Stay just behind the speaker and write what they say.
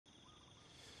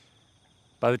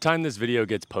By the time this video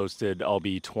gets posted, I'll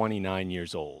be 29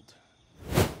 years old.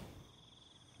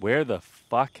 Where the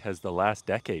fuck has the last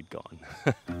decade gone?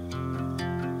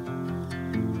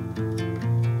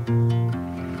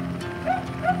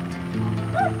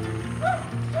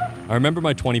 I remember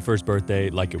my 21st birthday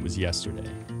like it was yesterday.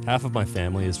 Half of my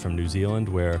family is from New Zealand,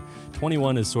 where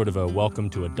 21 is sort of a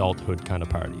welcome to adulthood kind of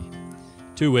party.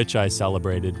 To which I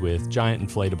celebrated with giant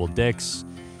inflatable dicks,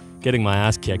 getting my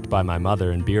ass kicked by my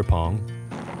mother in beer pong,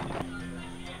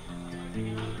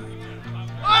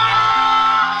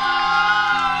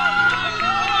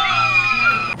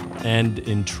 and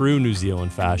in true New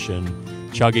Zealand fashion,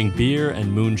 chugging beer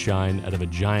and moonshine out of a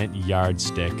giant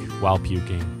yardstick while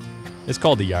puking. It's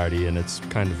called a yardie, and it's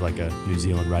kind of like a New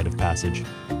Zealand rite of passage.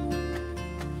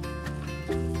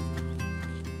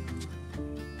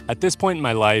 At this point in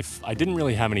my life, I didn't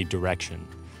really have any direction.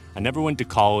 I never went to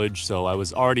college, so I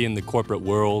was already in the corporate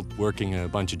world, working a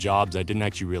bunch of jobs I didn't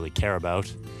actually really care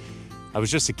about. I was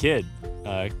just a kid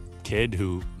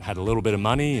who had a little bit of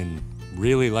money and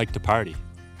really liked to party.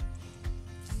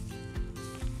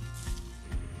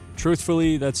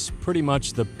 Truthfully, that's pretty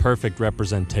much the perfect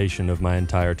representation of my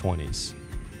entire 20s.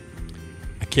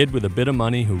 A kid with a bit of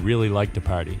money who really liked to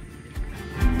party.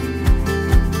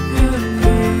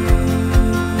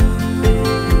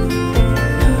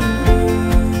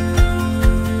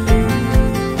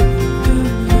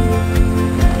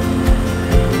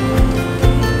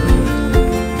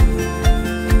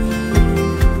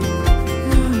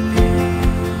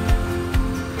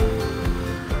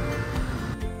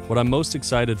 What I'm most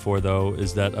excited for, though,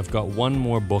 is that I've got one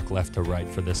more book left to write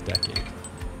for this decade.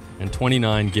 And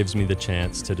 29 gives me the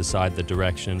chance to decide the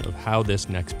direction of how this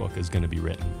next book is going to be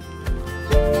written.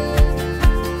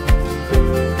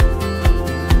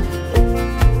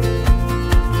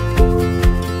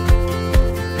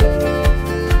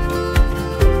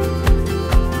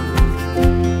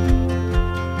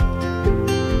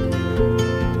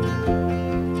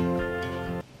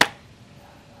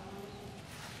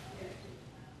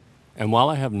 And while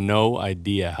I have no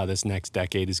idea how this next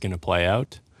decade is going to play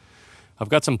out, I've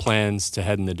got some plans to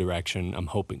head in the direction I'm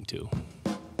hoping to.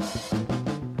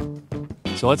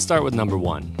 So let's start with number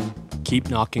one. Keep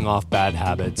knocking off bad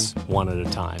habits one at a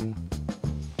time.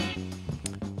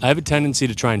 I have a tendency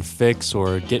to try and fix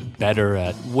or get better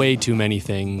at way too many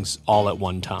things all at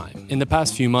one time. In the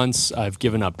past few months, I've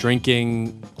given up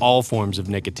drinking, all forms of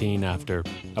nicotine after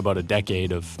about a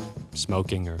decade of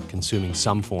smoking or consuming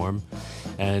some form,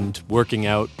 and working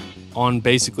out on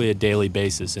basically a daily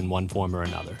basis in one form or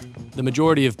another. The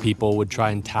majority of people would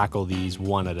try and tackle these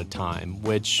one at a time,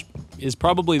 which is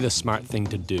probably the smart thing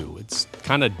to do. It's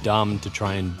kind of dumb to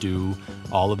try and do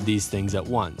all of these things at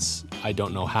once. I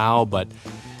don't know how, but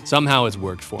somehow it's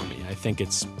worked for me. I think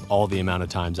it's all the amount of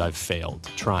times I've failed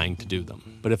trying to do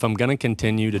them. But if I'm gonna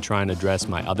continue to try and address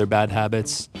my other bad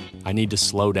habits, I need to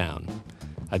slow down,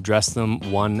 address them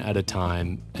one at a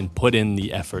time, and put in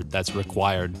the effort that's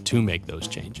required to make those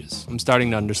changes. I'm starting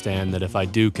to understand that if I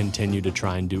do continue to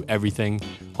try and do everything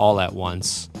all at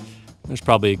once, there's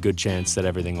probably a good chance that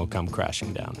everything will come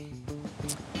crashing down.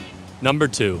 Number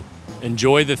two,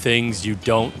 enjoy the things you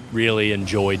don't really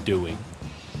enjoy doing.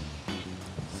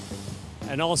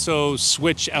 And also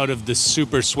switch out of the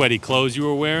super sweaty clothes you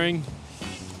were wearing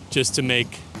just to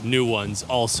make new ones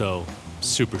also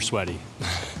super sweaty.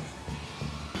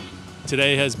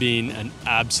 Today has been an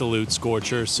absolute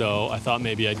scorcher, so I thought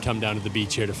maybe I'd come down to the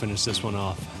beach here to finish this one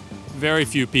off. Very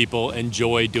few people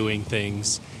enjoy doing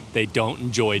things they don't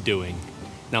enjoy doing.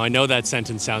 Now, I know that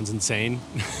sentence sounds insane.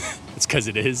 It's because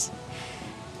it is.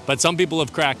 But some people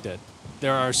have cracked it.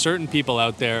 There are certain people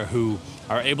out there who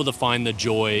are able to find the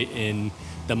joy in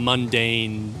the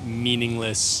mundane,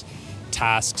 meaningless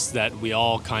tasks that we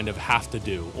all kind of have to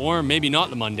do. Or maybe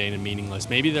not the mundane and meaningless.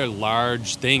 Maybe they're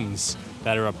large things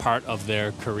that are a part of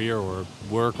their career or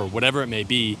work or whatever it may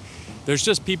be. There's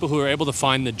just people who are able to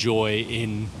find the joy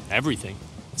in everything.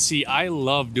 See, I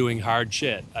love doing hard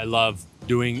shit. I love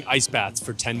doing ice baths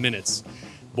for 10 minutes,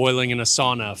 boiling in a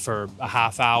sauna for a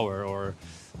half hour, or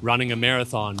running a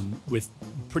marathon with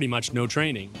pretty much no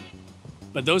training.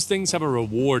 But those things have a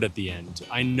reward at the end.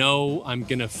 I know I'm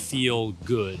gonna feel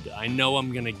good. I know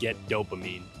I'm gonna get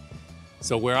dopamine.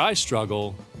 So where I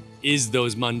struggle is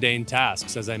those mundane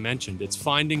tasks, as I mentioned. It's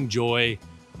finding joy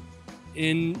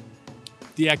in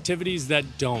the activities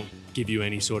that don't give you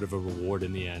any sort of a reward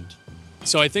in the end.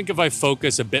 So I think if I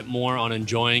focus a bit more on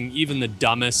enjoying even the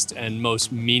dumbest and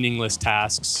most meaningless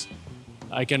tasks,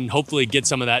 I can hopefully get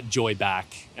some of that joy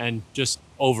back and just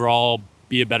overall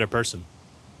be a better person.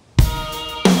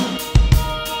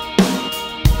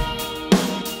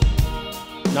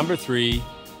 Number three,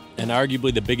 And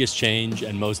arguably the biggest change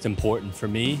and most important for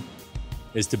me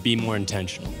is to be more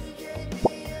intentional.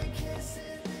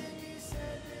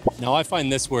 Now I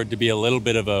find this word to be a little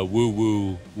bit of a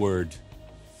woo-woo word,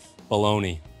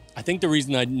 baloney. I think the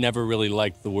reason I never really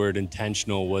liked the word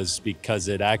intentional was because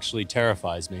it actually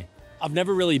terrifies me. I've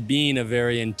never really been a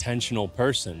very intentional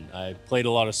person. I played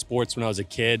a lot of sports when I was a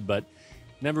kid, but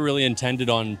never really intended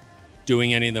on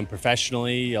doing any of them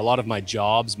professionally. A lot of my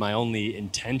jobs, my only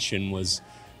intention was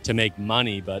to make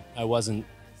money, but I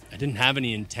didn't have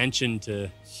any intention to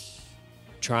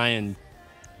try and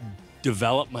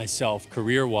develop myself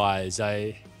career-wise.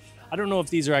 I don't know if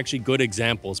these are actually good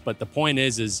examples, but the point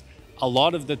is a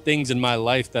lot of the things in my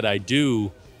life that I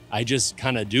do, I just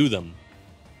kind of do them.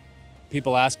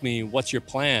 People ask me, what's your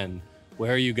plan?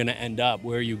 Where are you going to end up?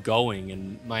 Where are you going?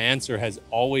 And my answer has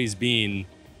always been,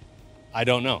 I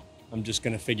don't know. I'm just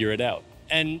going to figure it out.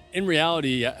 And in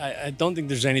reality, I don't think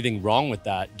there's anything wrong with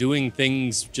that. Doing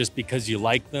things just because you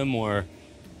like them or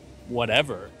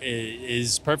whatever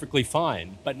is perfectly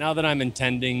fine. But now that I'm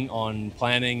intending on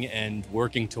planning and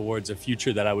working towards a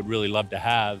future that I would really love to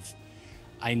have,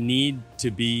 I need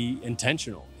to be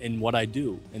intentional in what I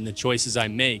do, in the choices I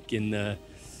make, in the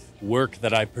work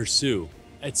that I pursue.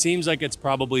 It seems like it's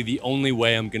probably the only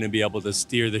way I'm going to be able to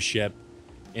steer the ship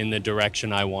in the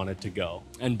direction I want it to go.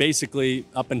 And basically,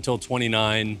 up until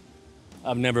 29,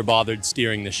 I've never bothered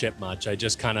steering the ship much. I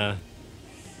just kind of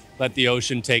let the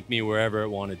ocean take me wherever it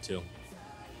wanted to.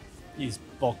 These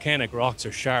volcanic rocks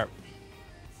are sharp.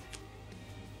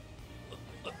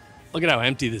 Look at how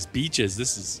empty this beach is.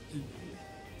 This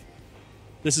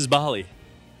is Bali.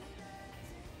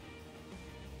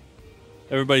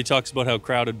 Everybody talks about how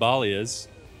crowded Bali is.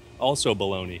 Also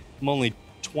baloney. I'm only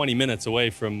 20 minutes away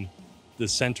from the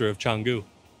center of Canggu,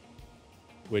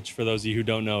 which for those of you who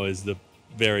don't know is the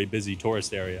very busy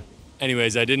tourist area.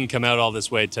 Anyways, I didn't come out all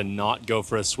this way to not go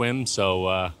for a swim, so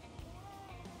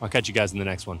I'll catch you guys in the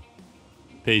next one.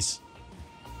 Peace.